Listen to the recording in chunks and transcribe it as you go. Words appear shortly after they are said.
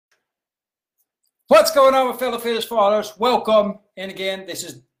What's going on, my fellow Fearless Fathers? Welcome. And again, this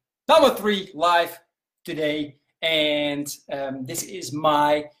is number 3 live today. And this is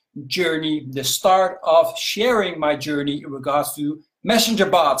my journey, the start of sharing my journey in regards to messenger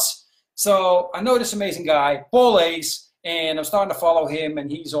bots. So I know this amazing guy, Paul Ace, and I'm starting to follow him. And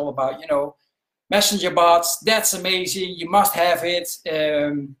he's all about, messenger bots. That's amazing. You must have it.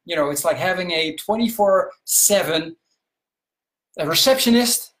 It's like having a 24/7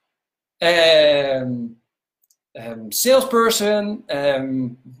 receptionist, salesperson,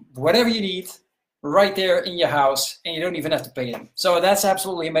 whatever you need, right there in your house, and you don't even have to pay them. So that's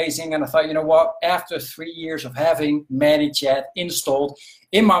absolutely amazing. And I thought, you know what? After 3 years of having ManyChat installed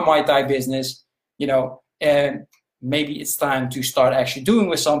in my Muay Thai business, maybe it's time to start actually doing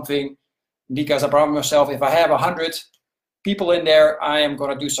with something. Because I promised myself, if I have 100 people in there, I am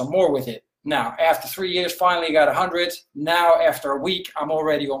going to do some more with it. Now, after 3 years, finally got 100. Now, after a week, I'm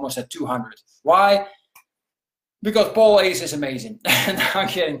already almost at 200. Why? Because Paul Ace is amazing. No, I'm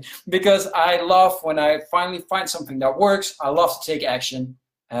kidding. Because I love when I finally find something that works. I love to take action.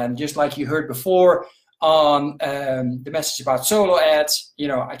 And just like you heard before on the message about solo ads,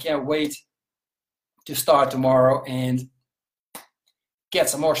 I can't wait to start tomorrow and get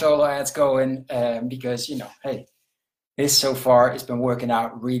some more solo ads going because, hey, this so far has been working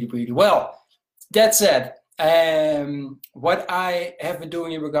out really, really well. That said, what I have been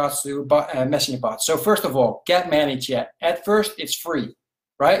doing in regards to messenger bots. So first of all, get ManyChat. At first, it's free,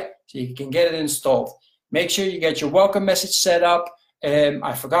 right? So you can get it installed. Make sure you get your welcome message set up.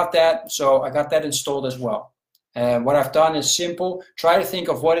 I forgot that, so I got that installed as well. What I've done is simple. Try to think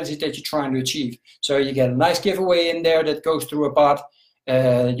of what is it that you're trying to achieve. So you get a nice giveaway in there that goes through a bot.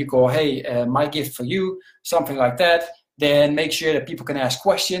 You go, hey, my gift for you, something like that. Then make sure that people can ask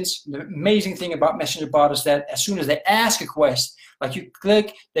questions. The amazing thing about messenger bot is that as soon as they ask a question, like you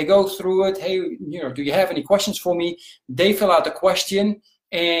click, they go through it. Hey, do you have any questions for me? They fill out the question,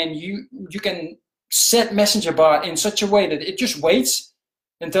 and you can set messenger bot in such a way that it just waits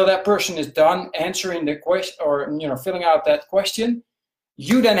until that person is done answering the question or filling out that question.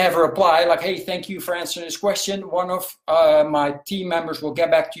 You then have a reply like, hey, thank you for answering this question. One of my team members will get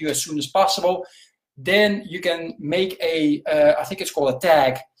back to you as soon as possible. Then you can make I think it's called a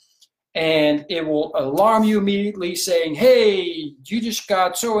tag, and it will alarm you immediately saying, hey, you just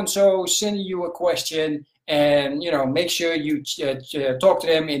got so-and-so sending you a question, and, make sure you talk to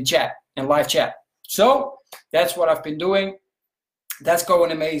them in chat, in live chat. So that's what I've been doing. That's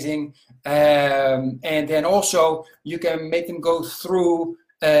going amazing. And then also you can make them go through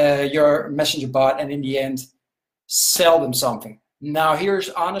your messenger bot and in the end sell them something. Now here's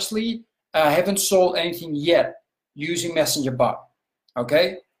honestly, I haven't sold anything yet using messenger bot.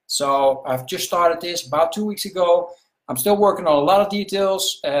 Okay, so I've just started this about 2 weeks ago. I'm still working on a lot of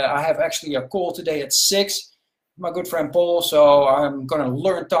details. I have actually a call today at 6, my good friend Paul. So I'm going to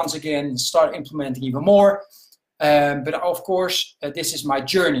learn tons again and start implementing even more. But of course, this is my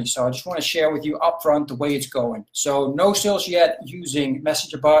journey. So I just want to share with you upfront the way it's going. So no sales yet using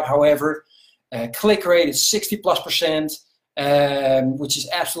messenger bot. However, click rate is 60+%, which is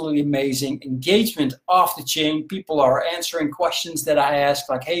absolutely amazing. Engagement off the chain. People are answering questions that I ask,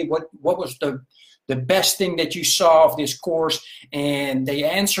 like, hey, what was the best thing that you saw of this course? And they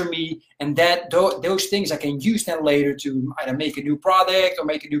answer me, and those things I can use then later to either make a new product or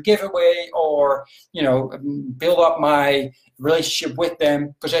make a new giveaway or build up my relationship with them,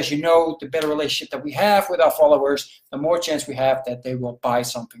 because as you know, the better relationship that we have with our followers, the more chance we have that they will buy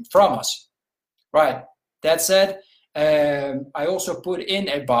something from us. Right, that said, I also put in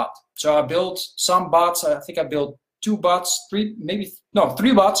a bot. So I built some bots. I think I built 2 bots, 3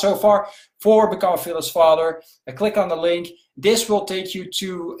 bots so far for Become a Fearless Father. I click on the link. This will take you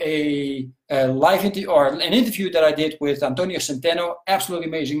to a live interview or an interview that I did with Antonio Centeno. Absolutely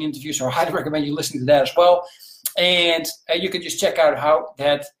amazing interview, so I highly recommend you listening to that as well. And you can just check out how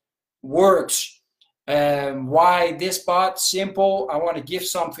that works. Why this bot? Simple. I want to give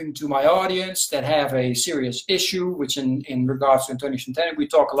something to my audience that have a serious issue, which in regards to Antonio Centeno, we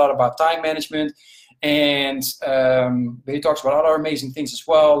talk a lot about time management. And he talks about other amazing things as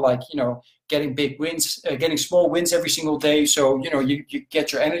well, like, getting big wins, getting small wins every single day. So, you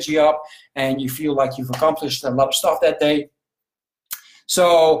get your energy up and you feel like you've accomplished a lot of stuff that day.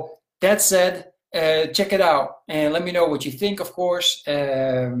 So that said, check it out and let me know what you think, of course.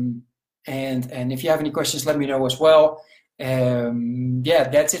 And if you have any questions, let me know as well. Yeah,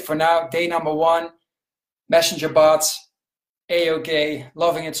 that's it for now. Day number 1, messenger bots. A-okay,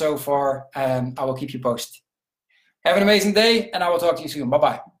 loving it so far. I will keep you posted. Have an amazing day, and I will talk to you soon.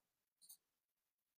 Bye-bye.